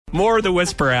More of the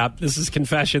Whisper app. This is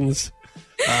confessions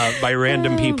by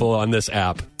random people on this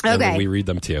app. Okay. And we read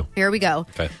them to you. Here we go.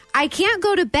 Okay. I can't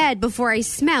go to bed before I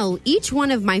smell each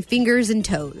one of my fingers and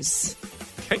toes.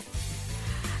 Okay.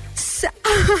 So,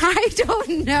 I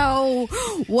don't know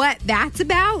what that's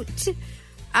about.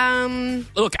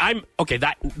 Look,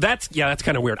 that's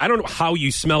kind of weird. I don't know how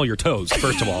you smell your toes,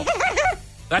 first of all.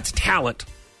 That's talent.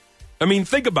 I mean,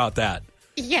 think about that.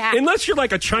 Yeah. Unless you're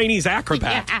like a Chinese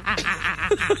acrobat.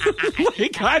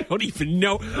 Like, I don't even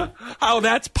know how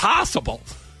that's possible.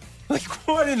 Like,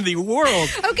 what in the world?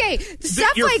 Okay,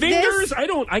 stuff your like fingers,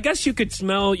 this. I guess you could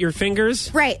smell your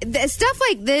fingers. Right. Stuff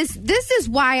like this is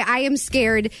why I am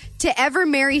scared to ever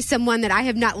marry someone that I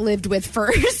have not lived with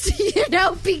first,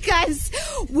 because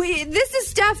this is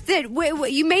stuff that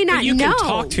you may not know. You can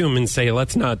talk to him and say,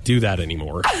 let's not do that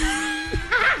anymore.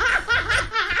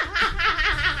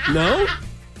 No?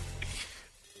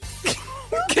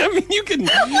 I mean, you can...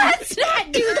 Let's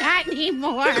not do that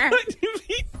anymore.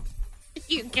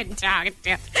 You can talk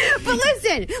to. But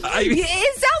listen,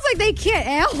 it sounds like they can't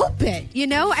help it,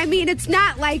 I mean, it's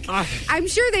not like... I'm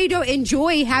sure they don't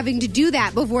enjoy having to do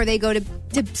that before they go to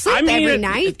sleep every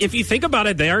night. If you think about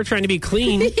it, they are trying to be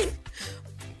clean.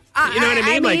 You know what I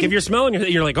mean? Like, if you're smelling,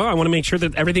 you're like, I want to make sure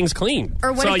that everything's clean.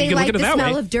 Or what so if they you can like look at the it that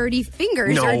smell way. of dirty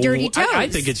fingers or dirty toes? I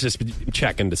think it's just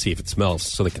checking to see if it smells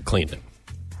so they can clean it.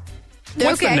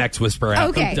 What's Okay. the next Whisper app?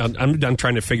 Okay. I'm done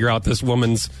trying to figure out this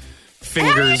woman's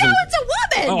fingers. How do you know it's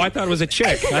a woman? Oh, I thought it was a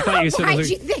chick. I thought you said Why'd it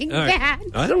was you think all right. that?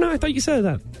 I don't know. I thought you said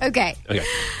that. Okay. Okay.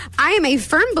 I am a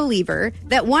firm believer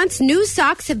that once new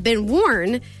socks have been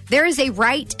worn, there is a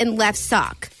right and left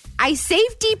sock. I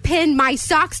safety pin my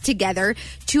socks together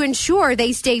to ensure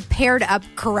they stay paired up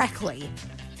correctly.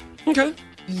 Okay.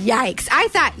 Yikes. I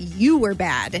thought you were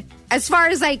bad. As far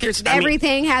as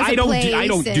everything has a place. I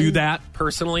don't do that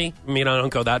personally. I mean, I don't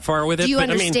go that far with it. Do you but,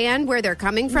 understand where they're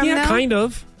coming from, yeah, though? kind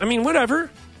of. I mean,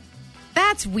 whatever.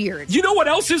 That's weird. You know what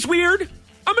else is weird?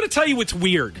 I'm going to tell you what's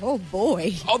weird. Oh,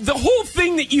 boy. The whole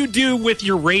thing that you do with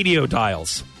your radio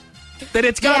dials. That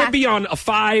it's got to be on a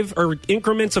 5 or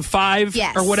increments of 5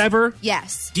 or whatever?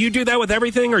 Yes. Do you do that with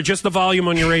everything or just the volume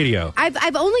on your radio?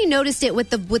 I've only noticed it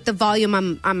with the volume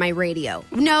on my radio.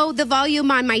 No, the volume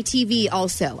on my TV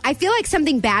also. I feel like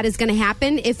something bad is going to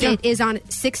happen if it is on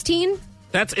 16.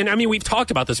 And I mean, we've talked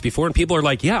about this before, and people are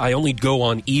like, yeah, I only go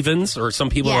on evens, or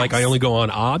some people are like, I only go on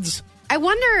odds. I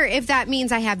wonder if that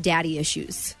means I have daddy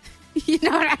issues. You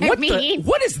know what I mean?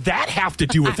 What does that have to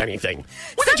do with anything?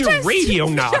 What does your radio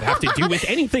knob have to do with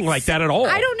anything like that at all?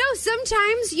 I don't know.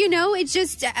 Sometimes, it's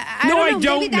just... I don't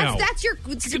know. Maybe that's your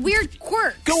weird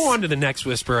quirk. Go on to the next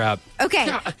Whisper app. Okay.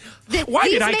 Why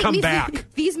did I come back?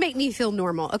 These make me feel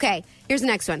normal. Okay, here's the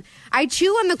next one. I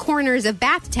chew on the corners of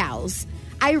bath towels.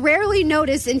 I rarely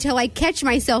notice until I catch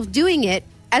myself doing it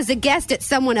as a guest at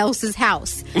someone else's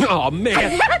house. Oh,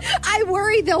 man. I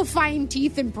worry they'll find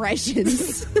teeth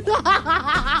impressions.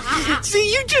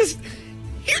 See,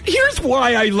 here's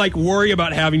why I worry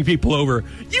about having people over.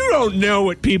 You don't know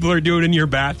what people are doing in your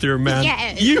bathroom, man.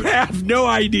 Yes. You have no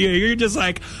idea. You're just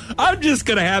like, I'm just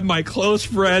going to have my close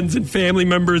friends and family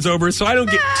members over so I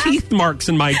don't get teeth marks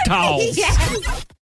in my towels. Yes.